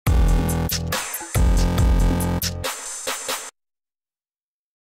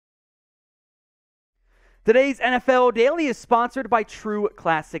Today's NFL Daily is sponsored by True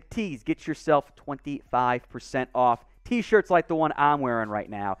Classic Tees. Get yourself 25% off T-shirts like the one I'm wearing right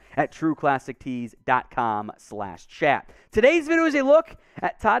now at trueclassictees.com/chat. Today's video is a look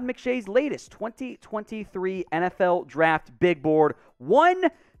at Todd McShay's latest 2023 NFL Draft Big Board, 1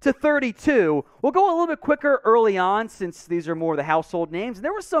 to 32. We'll go a little bit quicker early on since these are more of the household names. And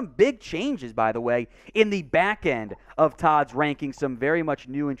there were some big changes, by the way, in the back end of Todd's ranking. Some very much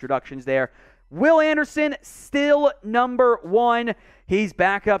new introductions there. Will Anderson, still number 1. He's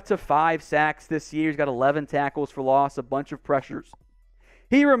back up to 5 sacks this year. He's got 11 tackles for loss, a bunch of pressures.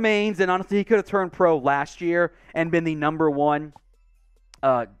 He remains, and honestly, he could have turned pro last year and been the number 1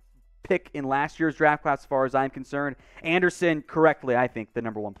 pick in last year's draft class as far as I'm concerned. Anderson, correctly, I think, the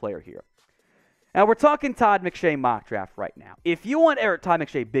number 1 player here. Now, we're talking Todd McShay mock draft right now. If you want, Todd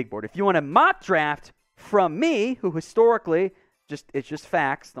McShay big board, if you want a mock draft from me, who historically, it's just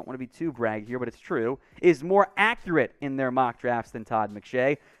facts, don't want to be too braggy here, but it's true, is more accurate in their mock drafts than Todd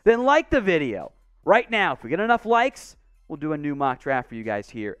McShay, then like the video. Right now, if we get enough likes, we'll do a new mock draft for you guys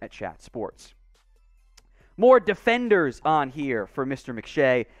here at Chat Sports. More defenders on here for Mr.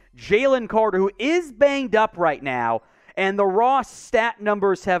 McShay. Jalen Carter, who is banged up right now, and the raw stat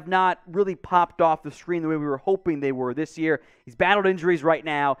numbers have not really popped off the screen the way we were hoping they were this year. He's battled injuries right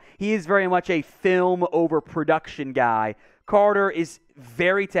now. He is very much a film over production guy. Carter is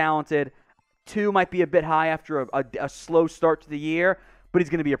very talented. 2 might be a bit high after a slow start to the year, but he's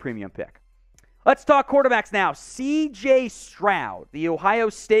going to be a premium pick. Let's talk quarterbacks now. C.J. Stroud, the Ohio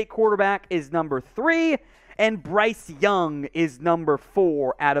State quarterback, is number 3, and Bryce Young is number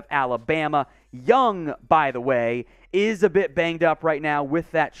 4 out of Alabama. Young, by the way, is a bit banged up right now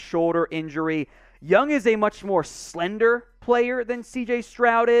with that shoulder injury. Young is a much more slender player than C.J.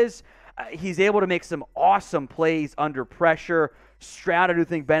 Stroud is. He's able to make some awesome plays under pressure. Stroud, I do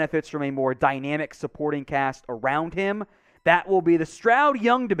think, benefits from a more dynamic supporting cast around him. That will be the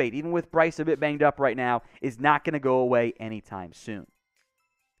Stroud-Young debate, even with Bryce a bit banged up right now, is not going to go away anytime soon.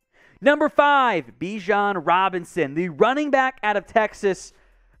 Number 5, Bijan Robinson, the running back out of Texas.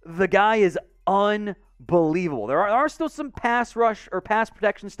 The guy is unbelievable. There are still some pass rush or pass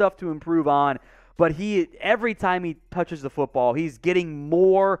protection stuff to improve on, but every time he touches the football, he's getting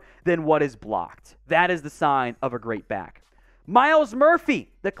more than what is blocked. That is the sign of a great back. Myles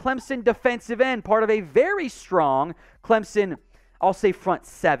Murphy, the Clemson defensive end, part of a very strong Clemson, I'll say front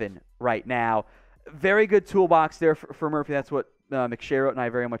 7 right now. Very good toolbox there for Murphy. That's what McShay wrote, and I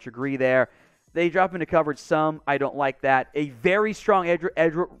very much agree there. They drop into coverage some. I don't like that. A very strong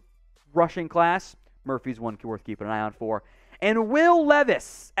edge rushing class. Murphy's one worth keeping an eye on for. And Will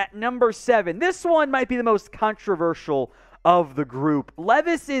Levis at number 7. This one might be the most controversial of the group.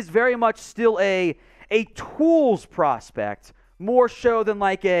 Levis is very much still a tools prospect, more so than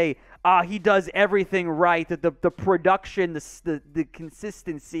like he does everything right. The production, the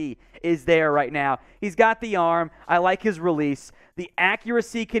consistency is there right now. He's got the arm. I like his release. The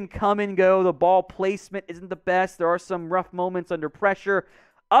accuracy can come and go. The ball placement isn't the best. There are some rough moments under pressure.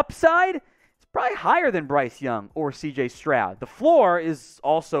 Upside, probably higher than Bryce Young or C.J. Stroud. The floor is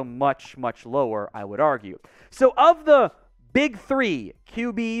also much, much lower, I would argue. So of the big 3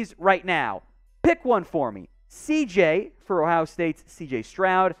 QBs right now, pick one for me. C.J. for Ohio State's C.J.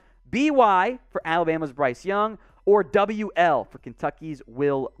 Stroud, B.Y. for Alabama's Bryce Young, or W.L. for Kentucky's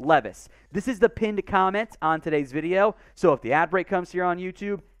Will Levis. This is the pinned comment on today's video, so if the ad break comes here on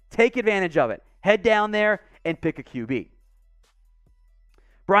YouTube, take advantage of it. Head down there and pick a QB.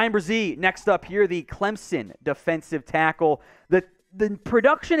 Bryan Bresee, next up here, the Clemson defensive tackle. The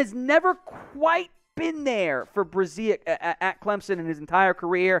production has never quite been there for Bresee at Clemson in his entire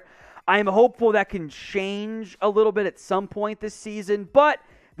career. I'm hopeful that can change a little bit at some point this season, but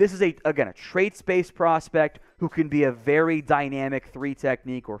this is, again, a traits-based prospect who can be a very dynamic 3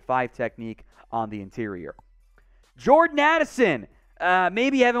 technique or 5 technique on the interior. Jordan Addison.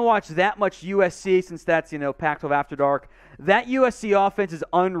 Maybe you haven't watched that much USC since that's, Pac-12 After Dark. That USC offense is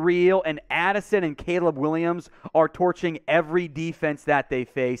unreal, and Addison and Caleb Williams are torching every defense that they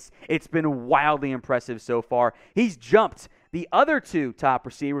face. It's been wildly impressive so far. He's jumped the other 2 top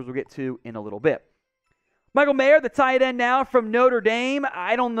receivers we'll get to in a little bit. Michael Mayer, the tight end now from Notre Dame.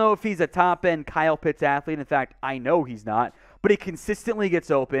 I don't know if he's a top-end Kyle Pitts athlete. In fact, I know he's not. But he consistently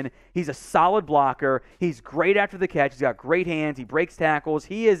gets open. He's a solid blocker. He's great after the catch. He's got great hands. He breaks tackles.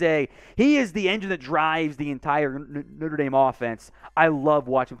 He is the engine that drives the entire Notre Dame offense. I love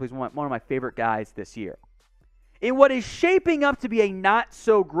watching him play. He's one of my favorite guys this year. In what is shaping up to be a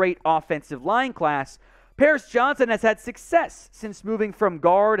not-so-great offensive line class, Paris Johnson has had success since moving from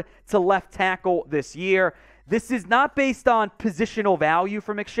guard to left tackle this year. This is not based on positional value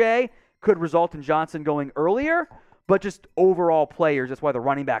for McShay. could result in Johnson going earlier, but just overall players. That's why the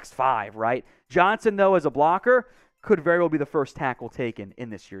running back's 5, right? Johnson, though, as a blocker, could very well be the first tackle taken in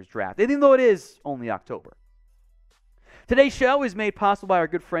this year's draft, even though it is only October. Today's show is made possible by our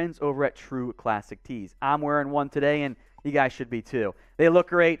good friends over at True Classic Tees. I'm wearing one today, and you guys should be too. They look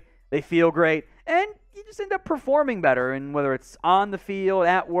great, they feel great, and you just end up performing better. And whether it's on the field,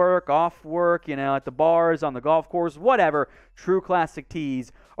 at work, off work, at the bars, on the golf course, whatever, True Classic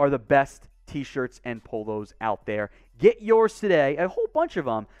Tees are the best t-shirts and polos out there. Get yours today, a whole bunch of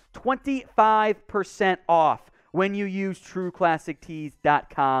them, 25% off when you use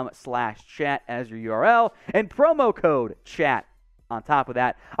trueclassictees.com/chat as your URL and promo code chat on top of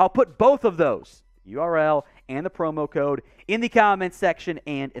that. I'll put both of those, the URL and the promo code, in the comments section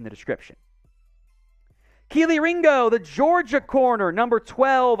and in the description. Kelee Ringo, the Georgia corner, number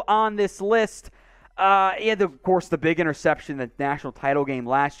 12 on this list. Of course, the big interception in the national title game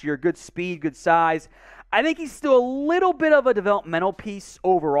last year. Good speed, good size. I think he's still a little bit of a developmental piece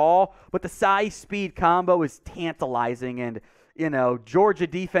overall, but the size-speed combo is tantalizing, and, Georgia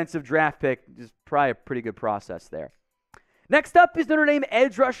defensive draft pick is probably a pretty good process there. Next up is Notre Dame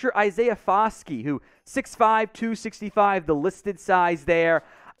edge rusher Isaiah Foskey, who 6'5", 265, the listed size there.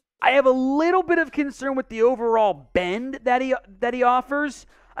 I have a little bit of concern with the overall bend that he offers.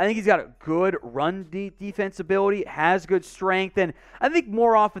 I think he's got a good run defense ability, has good strength, and I think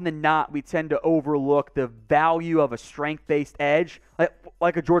more often than not we tend to overlook the value of a strength-based edge,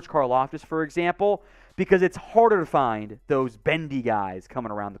 like a George Karlaftis, for example, because it's harder to find those bendy guys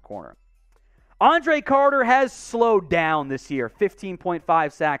coming around the corner. Andre Carter has slowed down this year,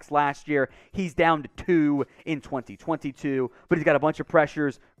 15.5 sacks last year. He's down to 2 in 2022, but he's got a bunch of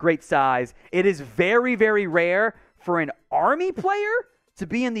pressures, great size. It is very, very rare for an Army player to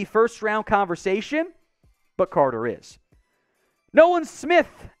be in the first-round conversation, but Carter is. Nolan Smith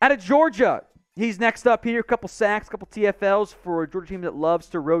out of Georgia. He's next up here. A couple sacks, a couple TFLs for a Georgia team that loves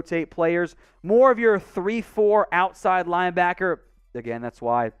to rotate players. More of your 3-4 outside linebacker. Again, that's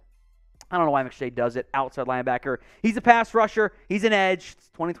why I don't know why McShay does it. Outside linebacker. He's a pass rusher. He's an edge. It's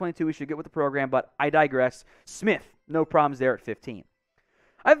 2022. We should get with the program, but I digress. Smith, no problems there at 15.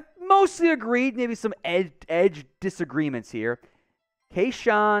 I've mostly agreed, maybe some edge disagreements here.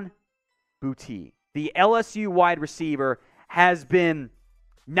 Kayshon Boutte, the LSU wide receiver, has been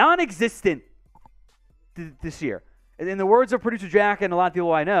non-existent this year. In the words of producer Jack and a lot of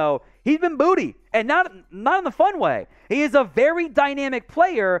people I know, he's been booty, and not in the fun way. He is a very dynamic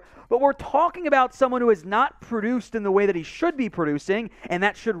player, but we're talking about someone who has not produced in the way that he should be producing, and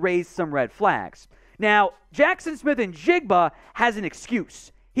that should raise some red flags. Now, Jaxon Smith-Njigba has an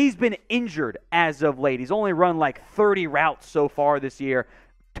excuse. He's been injured as of late. He's only run like 30 routes so far this year.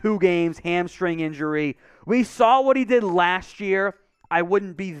 2 games, hamstring injury. We saw what he did last year. I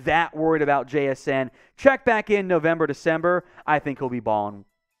wouldn't be that worried about JSN. Check back in November, December. I think he'll be balling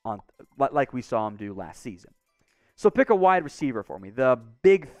on like we saw him do last season. So pick a wide receiver for me. The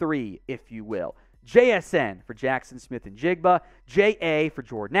big 3, if you will. JSN for Jaxon Smith-Njigba, JA for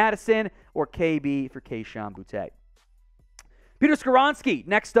Jordan Addison, or KB for Kayshon Boutte. Peter Skoronski,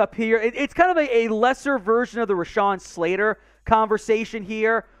 next up here. It's kind of a lesser version of the Rashawn Slater conversation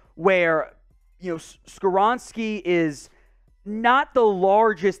here, where, Skoronski is not the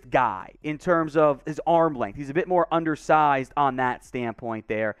largest guy in terms of his arm length. He's a bit more undersized on that standpoint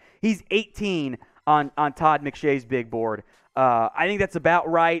there. He's 18 on Todd McShay's big board. I think that's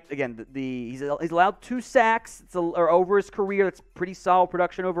about right. Again, he's allowed 2 sacks over his career. That's pretty solid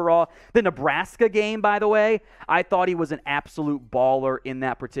production overall. The Nebraska game, by the way, I thought he was an absolute baller in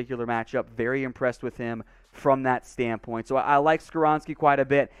that particular matchup. Very impressed with him from that standpoint. So I like Skoronski quite a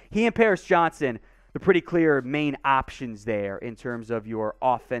bit. He and Paris Johnson, the pretty clear main options there in terms of your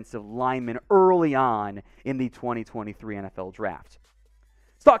offensive linemen early on in the 2023 NFL Draft.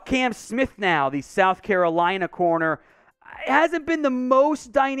 Let's talk Cam Smith now, the South Carolina corner. Hasn't been the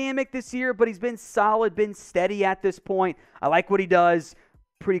most dynamic this year, but he's been solid, been steady at this point. I like what he does.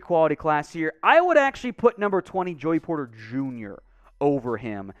 Pretty quality class here. I would actually put number 20, Joey Porter Jr., over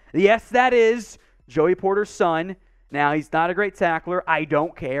him. Yes, that is Joey Porter's son. Now, he's not a great tackler. I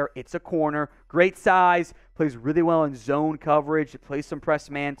don't care. It's a corner. Great size. Plays really well in zone coverage. Plays some press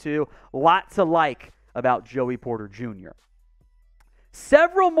man, too. Lots to like about Joey Porter Jr.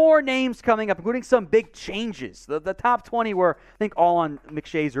 Several more names coming up, including some big changes. The top 20 were, I think, all on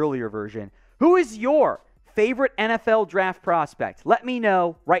McShay's earlier version. Who is your favorite NFL draft prospect? Let me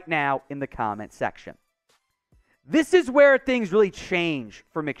know right now in the comment section. This is where things really change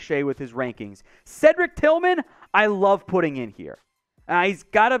for McShay with his rankings. Cedric Tillman, I love putting in here. He's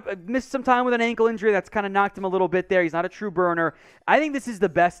got to miss some time with an ankle injury. That's kind of knocked him a little bit there. He's not a true burner. I think this is the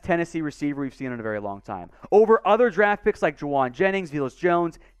best Tennessee receiver we've seen in a very long time. Over other draft picks like Juwan Jennings, Velus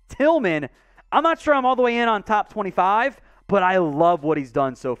Jones, Tillman, I'm not sure I'm all the way in on top 25, but I love what he's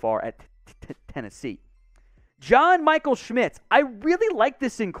done so far at Tennessee. John Michael Schmitz, I really like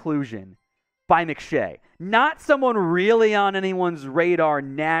this inclusion by McShay. Not someone really on anyone's radar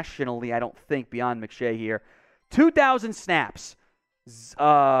nationally, I don't think, beyond McShay here. 2,000 snaps.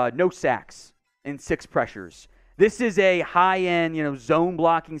 No sacks and 6 pressures. This is a high-end, zone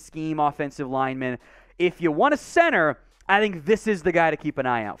blocking scheme offensive lineman. If you want a center, I think this is the guy to keep an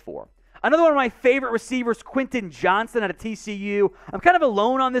eye out for. Another one of my favorite receivers, Quentin Johnston out of TCU. I'm kind of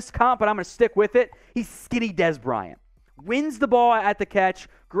alone on this comp, but I'm going to stick with it. He's skinny Des Bryant. Wins the ball at the catch,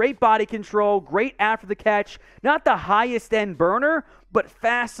 great body control, great after the catch. Not the highest end burner, but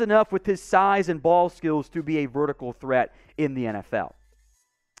fast enough with his size and ball skills to be a vertical threat in the NFL.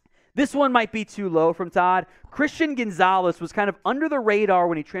 This one might be too low from Todd. Christian Gonzalez was kind of under the radar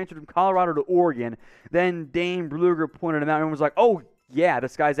when he transferred from Colorado to Oregon. Then Dane Brugler pointed him out and was like, oh, yeah,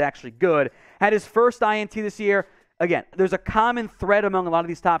 this guy's actually good. Had his first INT this year. Again, there's a common thread among a lot of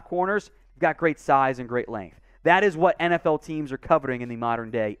these top corners. He's got great size and great length. That is what NFL teams are coveting in the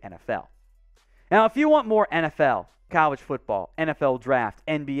modern-day NFL. Now, if you want more NFL, college football, NFL draft,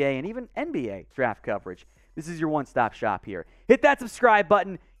 NBA, and even NBA draft coverage, this is your one-stop shop here. Hit that subscribe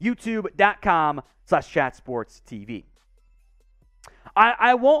button, youtube.com/chatsportstv.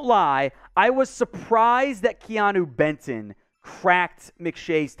 I won't lie, I was surprised that Keeanu Benton cracked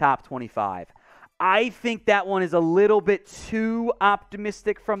McShay's top 25. I think that one is a little bit too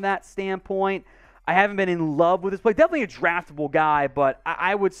optimistic from that standpoint. I haven't been in love with this play. Definitely a draftable guy, but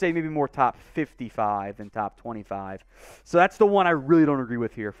I would say maybe more top 55 than top 25. So that's the one I really don't agree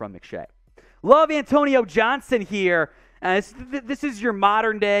with here from McShay. Love Antonio Johnson here. This is your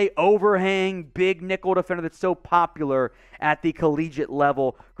modern-day overhang, big nickel defender that's so popular at the collegiate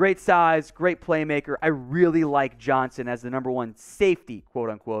level. Great size, great playmaker. I really like Johnson as the number 1 safety,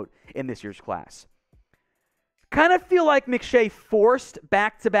 quote-unquote, in this year's class. Kind of feel like McShay forced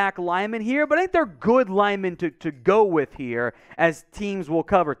back-to-back linemen here, but I think they're good linemen to go with here as teams will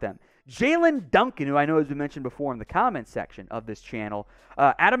cover them. Jalen Duncan, who I know has been mentioned before in the comments section of this channel,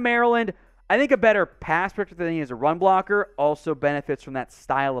 out of Maryland, I think a better pass protector than he is a run blocker, also benefits from that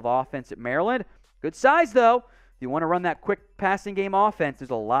style of offense at Maryland. Good size, though. If you want to run that quick passing game offense,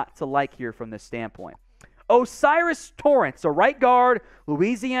 there's a lot to like here from this standpoint. O'Cyrus Torrence, a right guard,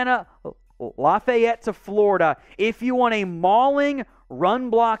 Louisiana Lafayette to Florida. If you want a mauling,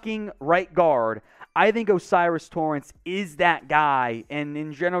 run-blocking right guard, I think O'Cyrus Torrence is that guy. And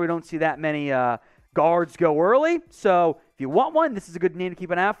in general, we don't see that many guards go early. So if you want one, this is a good name to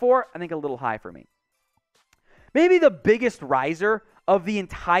keep an eye out for. I think a little high for me. Maybe the biggest riser of the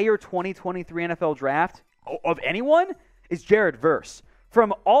entire 2023 NFL draft, of anyone, is Jared Verse.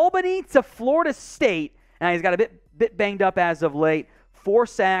 From Albany to Florida State, and he's got a bit banged up as of late, 4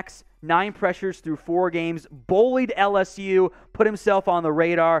 sacks, 9 pressures through 4 games, bullied LSU, put himself on the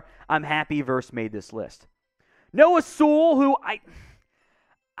radar. I'm happy Verse made this list. Noah Sewell, who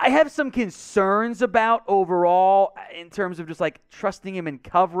I have some concerns about overall in terms of just like trusting him in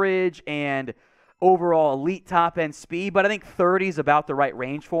coverage and overall elite top-end speed, but I think 30 is about the right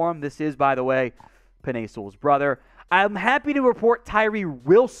range for him. This is, by the way, Penei Sewell's brother. I'm happy to report Tyree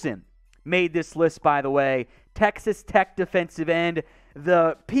Wilson made this list, by the way. Texas Tech defensive end.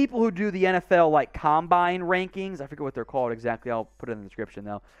 The people who do the NFL like combine rankings, I forget what they're called exactly. I'll put it in the description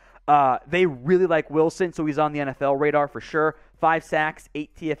though. They really like Wilson, so he's on the NFL radar for sure. 5 sacks,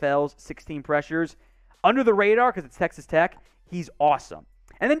 8 TFLs, 16 pressures. Under the radar because it's Texas Tech, he's awesome.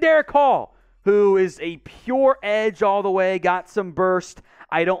 And then Derek Hall, who is a pure edge all the way, got some burst.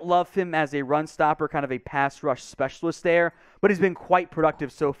 I don't love him as a run stopper, kind of a pass rush specialist there, but he's been quite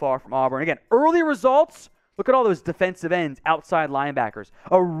productive so far from Auburn. Again, early results. Look at all those defensive ends, outside linebackers.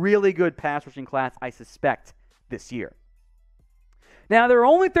 A really good pass rushing class, I suspect, this year. Now, there are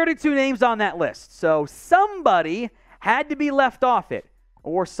only 32 names on that list, so somebody had to be left off it.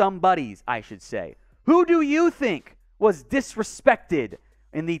 Or somebodies, I should say. Who do you think was disrespected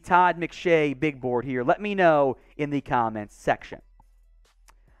in the Todd McShay big board here? Let me know in the comments section.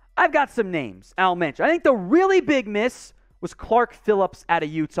 I've got some names I'll mention. I think the really big miss was Clark Phillips out of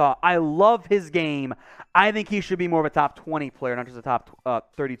Utah. I love his game. I think he should be more of a top 20 player, not just a top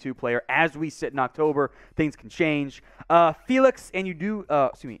 32 player. As we sit in October, things can change. Felix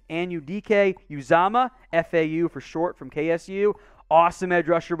Anudike Uzama, FAU for short, from KSU. Awesome edge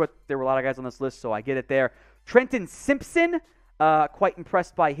rusher, but there were a lot of guys on this list, so I get it there. Trenton Simpson, quite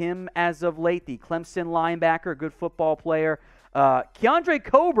impressed by him as of late. The Clemson linebacker, good football player. Keandre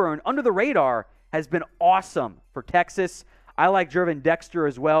Coburn, under the radar, has been awesome for Texas. I like Jervin Dexter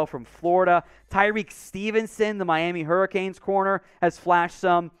as well from Florida. Tyreek Stevenson, the Miami Hurricanes corner, has flashed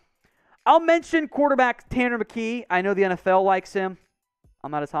some. I'll mention quarterback Tanner McKee. I know the NFL likes him.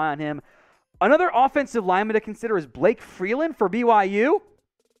 I'm not as high on him. Another offensive lineman to consider is Blake Freeland for BYU.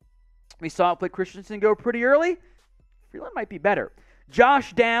 We saw Blake Christensen go pretty early. Freeland might be better.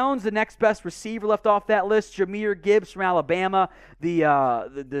 Josh Downs, the next best receiver left off that list. Jahmyr Gibbs from Alabama,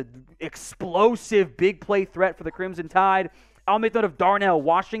 the explosive big play threat for the Crimson Tide. I'll make note of Darnell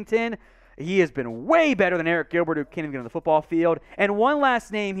Washington. He has been way better than Eric Gilbert, who can't even get on the football field. And one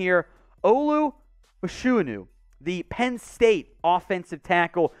last name here, Olu Mashunu, the Penn State offensive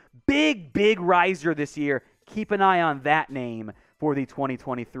tackle. Big riser this year. Keep an eye on that name for the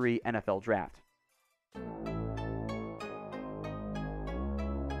 2023 NFL Draft.